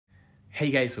Hey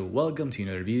guys, so welcome to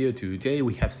another video. Today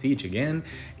we have Siege again,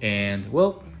 and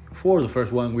well, for the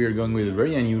first one we are going with a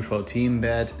very unusual team,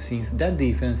 but since that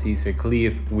defense is a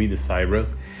cliff with the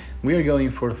Cyrus, we are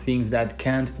going for things that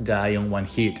can't die on one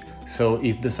hit. So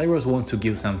if the Cyrus wants to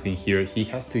kill something here, he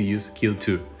has to use kill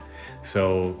 2.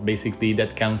 So basically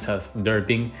that counts as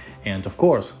derping, and of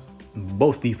course,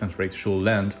 both defense rates should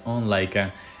land on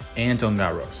Laika and on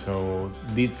Garo. So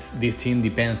this team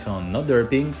depends on not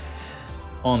derping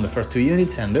on the first two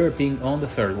units and derping on the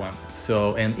third one.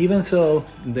 So, and even so,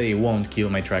 they won't kill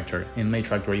my tractor, and my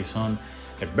tractor is on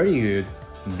a very good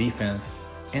defense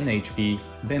and HP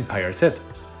vampire set,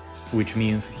 which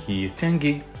means he is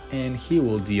tanky and he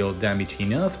will deal damage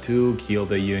enough to kill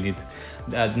the units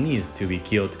that needs to be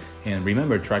killed. And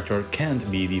remember, tractor can't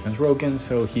be defense broken,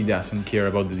 so he doesn't care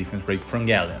about the defense break from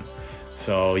Galleon.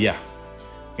 So yeah,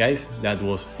 guys, that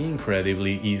was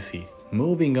incredibly easy.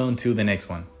 Moving on to the next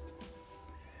one.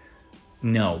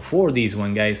 Now, for this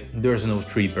one, guys, there's no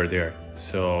stripper there,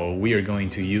 so we are going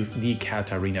to use the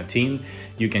Katarina team.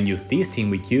 You can use this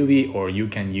team with QB, or you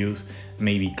can use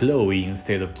maybe Chloe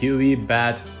instead of QB,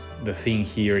 but the thing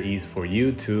here is for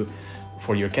your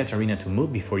Katarina to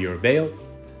move before your Veil,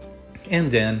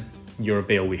 and then your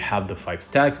Veil will have the 5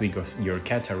 stacks, because your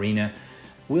Katarina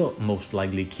will most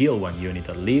likely kill one unit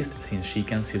at least, since she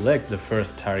can select the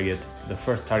first target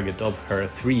of her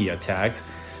 3 attacks.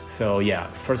 So yeah,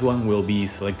 the first one will be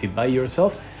selected by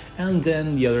yourself, and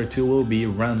then the other 2 will be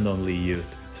randomly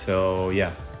used. So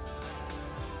yeah,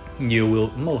 you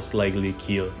will most likely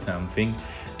kill something,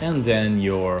 and then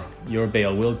your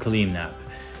Veil will clean up.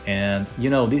 And you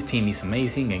know, this team is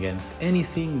amazing against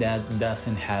anything that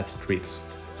doesn't have strips.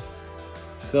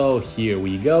 So here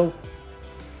we go.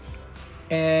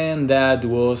 And that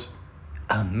was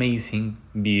amazing,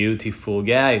 beautiful,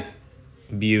 guys,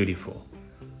 beautiful.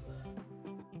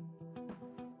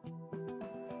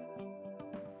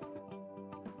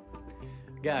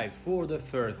 Guys, for the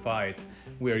third fight,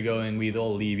 we're going with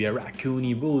Olivia,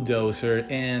 Raccoony, Bulldozer,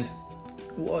 and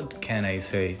what can I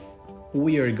say?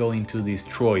 We are going to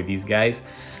destroy these guys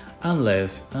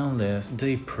unless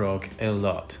they proc a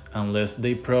lot. Unless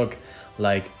they proc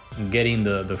like getting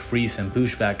the freeze and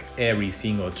pushback every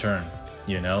single turn,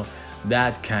 you know?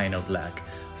 That kind of lag.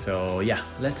 So yeah,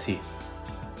 let's see.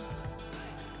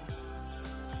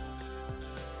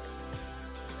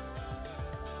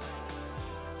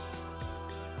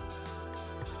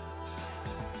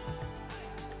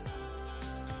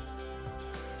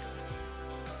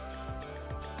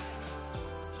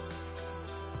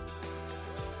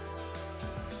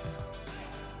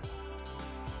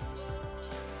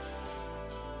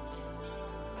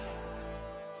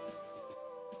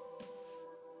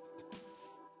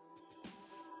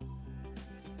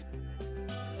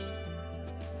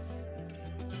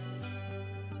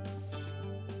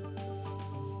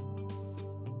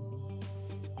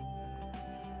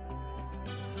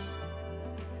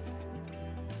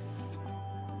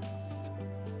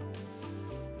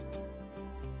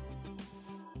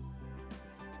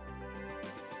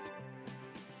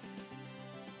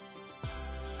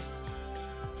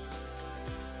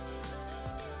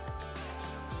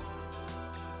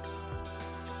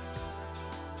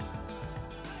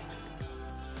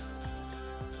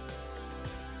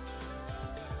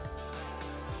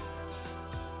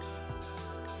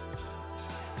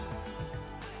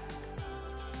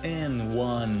 And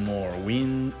one more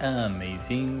win,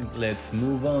 amazing. Let's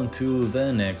move on to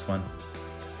the next one.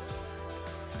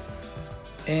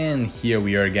 And here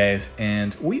we are, guys,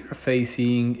 and we are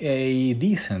facing a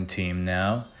decent team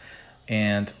now,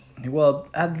 and well,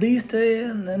 at least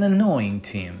an annoying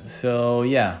team. So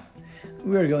yeah,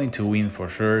 we are going to win for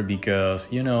sure,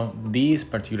 because you know, this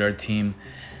particular team,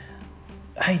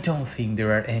 I don't think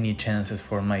there are any chances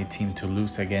for my team to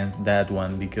lose against that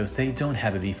one, because they don't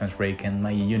have a defense break and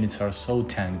my units are so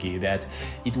tanky that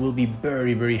it will be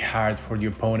very hard for the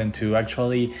opponent to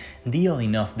actually deal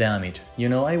enough damage. You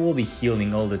know, I will be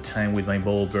healing all the time with my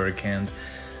Bolberg, and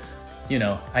you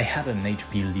know, I have an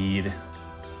HP lead.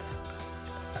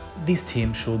 This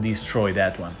team should destroy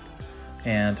that one,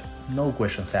 and no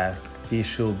questions asked. This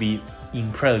should be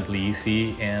incredibly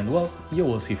easy, and well, you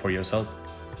will see for yourselves.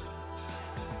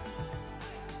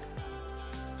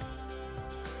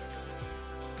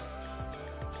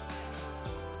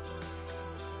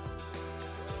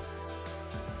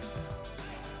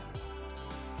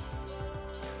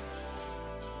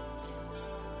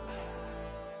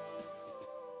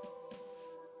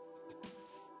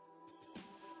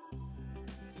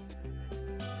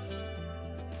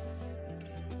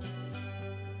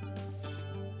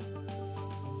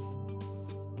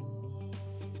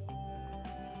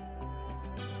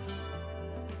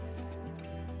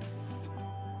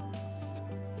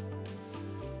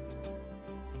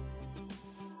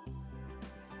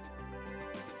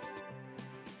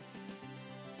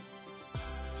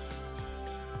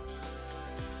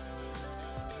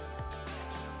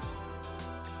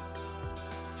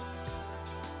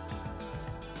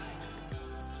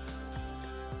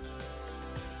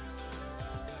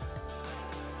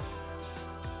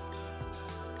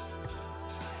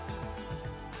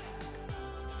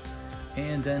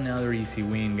 And another easy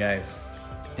win, guys.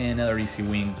 Another easy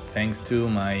win thanks to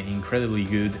my incredibly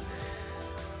good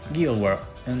Guild War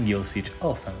and Guild Siege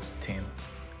offense team.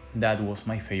 That was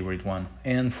my favorite one.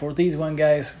 And for this one,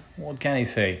 guys, what can I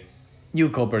say? You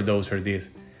copper dozer this.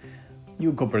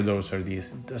 You copper dozer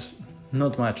this. There's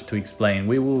not much to explain.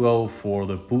 We will go for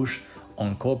the push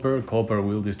on copper. Copper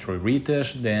will destroy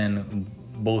Ritesh, then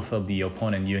both of the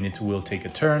opponent units will take a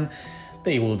turn.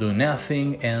 They will do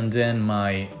nothing, and then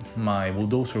my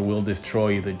bulldozer will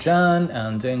destroy the Jan,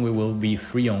 and then we will be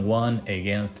 3-on-1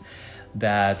 against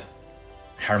that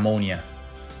Harmonia.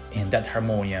 And that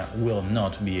Harmonia will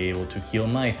not be able to kill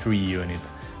my 3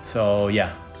 units. So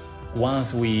yeah,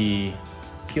 once we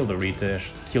kill the Ritesh,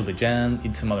 kill the Jan,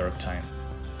 it's a matter of time.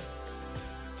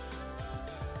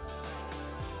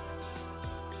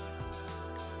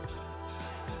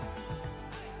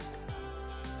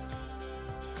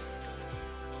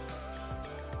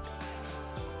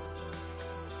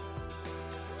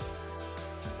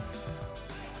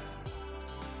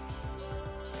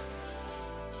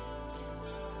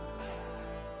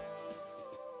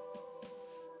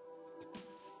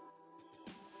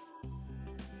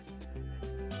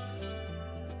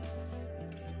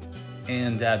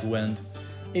 And that went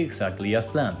exactly as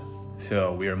planned.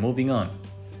 So we are moving on.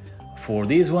 For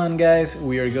this one, guys,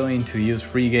 we are going to use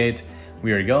Frigate,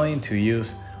 we are going to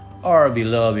use our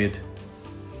beloved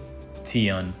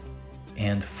Tion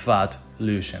and Fat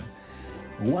Lucian.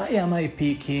 Why am I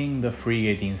picking the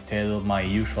Frigate instead of my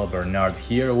usual Bernard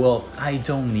here? Well, I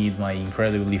don't need my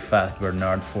incredibly fast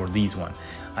Bernard for this one.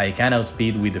 I can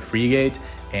outspeed with the Frigate,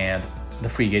 and the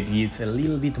Frigate gives a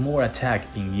little bit more attack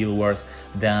in Guild Wars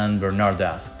than Bernard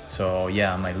does. So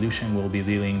yeah, my Lucian will be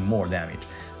dealing more damage.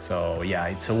 So yeah,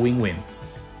 it's a win-win.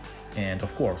 And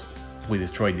of course, we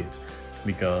destroyed it,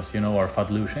 because you know our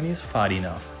Fat Lucian is fat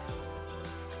enough.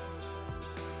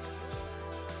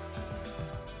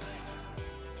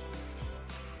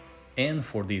 And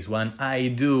for this one, I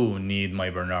do need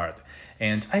my Bernard.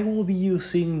 And I will be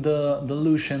using the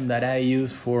Lucian that I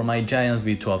use for my Giants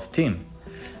V12 team,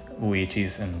 which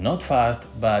is not fast,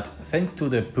 but thanks to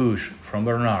the push from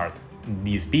Bernard,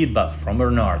 the speed buff from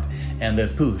Bernard, and the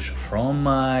push from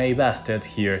my Bastet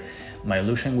here, my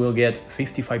Lucian will get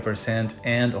 55%,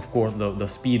 and of course the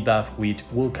speed buff, which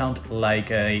will count like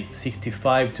a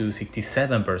 65 to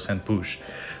 67% push.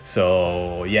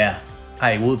 So yeah,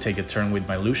 I will take a turn with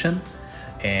my Lucian,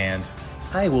 and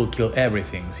I will kill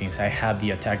everything since I have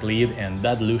the attack lead, and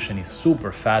that Lucian is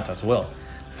super fat as well.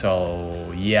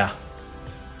 So yeah,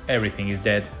 everything is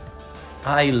dead.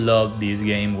 I love this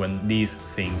game when these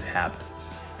things happen.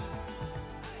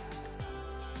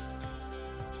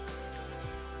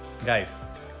 Guys,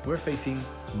 we're facing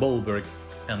Bolberg,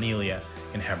 Amelia,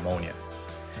 and Harmonia.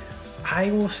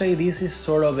 I will say this is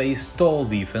sort of a stall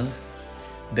defense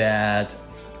that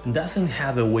doesn't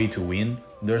have a way to win.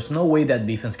 There's no way that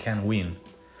defense can win,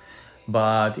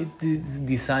 but it's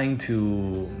designed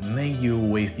to make you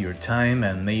waste your time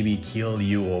and maybe kill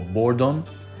you or boredom.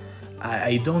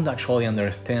 I don't actually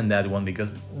understand that one,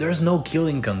 because there's no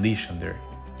killing condition there,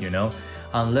 you know?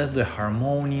 Unless the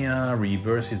Harmonia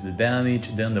reverses the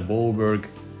damage, then the Bolberg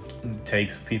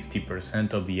takes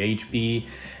 50% of the HP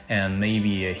and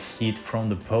maybe a hit from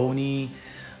the pony.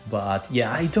 But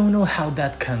yeah, I don't know how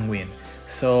that can win.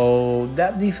 So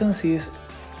that defense is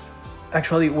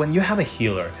actually, when you have a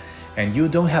healer and you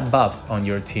don't have buffs on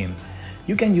your team,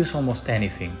 you can use almost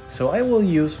anything. So I will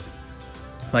use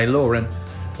my Lauren,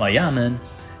 my Ahman,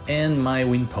 and my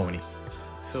Wind Pony.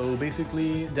 So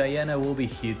basically, Diana will be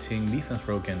hitting defense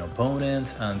broken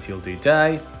opponents until they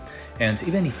die, and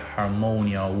even if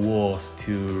Harmonia was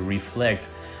to reflect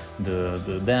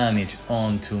the damage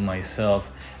onto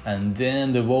myself, and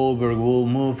then the Bolberg will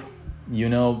move, you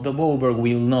know, the Bolberg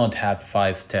will not have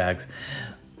 5 stacks,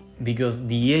 because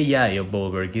the AI of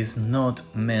Bolberg is not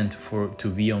meant to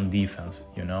be on defense,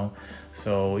 you know?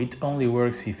 So it only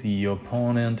works if the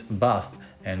opponent buffs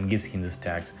and gives him the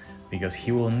stacks, because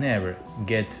he will never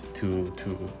get to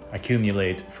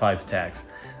accumulate 5 stacks.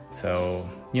 So,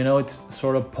 you know, it's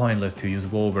sort of pointless to use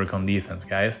Bolberg on defense,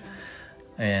 guys.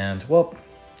 And, well,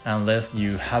 unless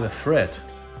you have a threat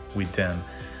with them,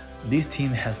 this team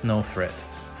has no threat.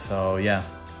 So, yeah,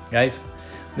 guys,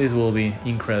 this will be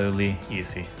incredibly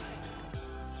easy.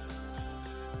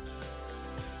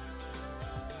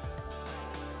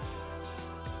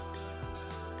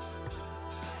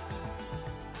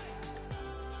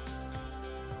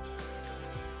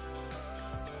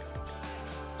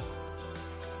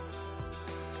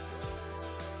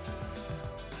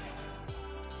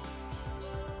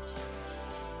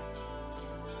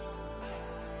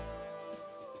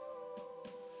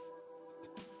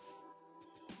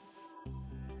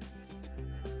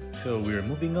 So we're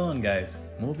moving on, guys.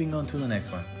 Moving on to the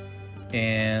next one.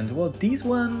 And well, this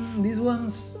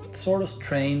one's sort of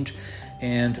strange,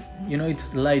 and you know,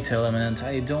 it's light element.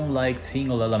 I don't like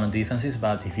single element defenses,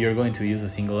 but if you're going to use a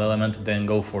single element, then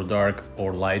go for dark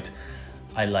or light.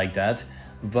 I like that,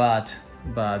 but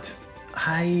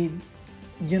I,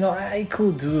 you know, I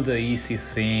could do the easy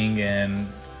thing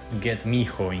and get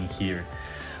Miho in here,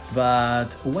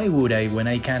 but why would I when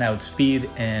I can outspeed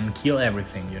and kill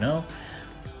everything, you know?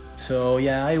 So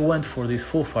yeah, I went for this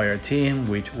full fire team,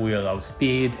 which will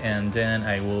outspeed, and then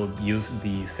I will use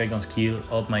the second skill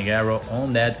of my Garo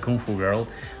on that Kung Fu girl,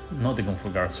 not the Kung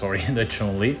Fu girl, sorry, the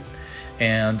Chun-Li.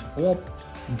 And well,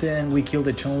 then we kill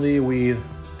the Chun-Li with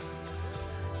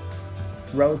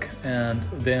Rogue, and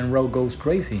then Rogue goes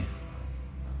crazy.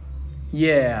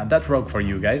 Yeah, that's Rogue for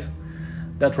you guys,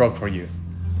 that's Rogue for you.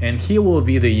 And he will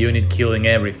be the unit killing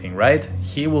everything, right?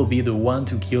 He will be the one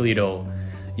to kill it all.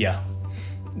 Yeah.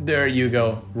 There you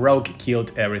go, Rogue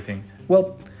killed everything.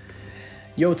 Well,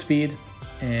 you outspeed,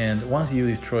 and once you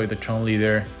destroy the Chun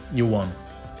leader, you won.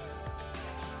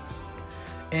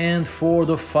 And for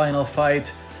the final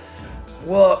fight,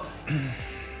 well,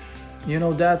 you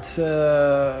know, that's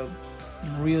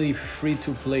really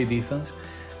free-to-play defense,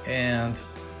 and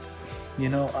you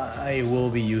know, I will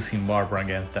be using Barbara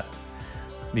against that,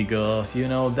 because you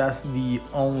know, that's the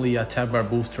only attack bar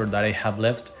booster that I have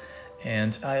left.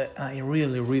 And I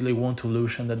really want to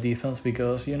Lucian the defense,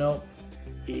 because you know,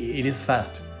 it is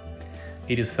fast.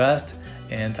 It is fast,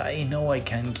 and I know I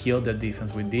can kill the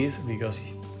defense with this, because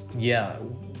yeah,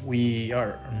 we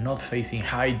are not facing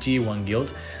high G1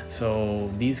 guilds, so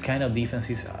these kind of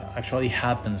defenses actually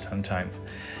happen sometimes.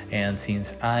 And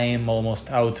since I am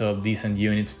almost out of decent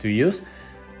units to use,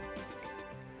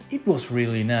 it was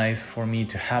really nice for me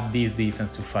to have this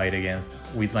defense to fight against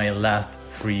with my last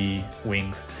 3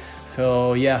 wings.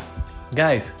 So yeah,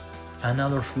 guys,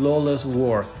 another flawless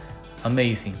war,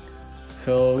 amazing.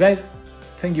 So guys,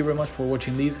 thank you very much for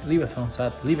watching this. Leave a thumbs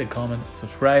up, leave a comment,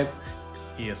 subscribe.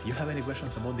 If you have any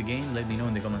questions about the game, let me know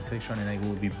in the comment section, and I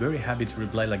will be very happy to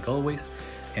reply like always.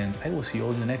 And I will see you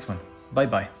all in the next one. Bye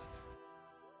bye.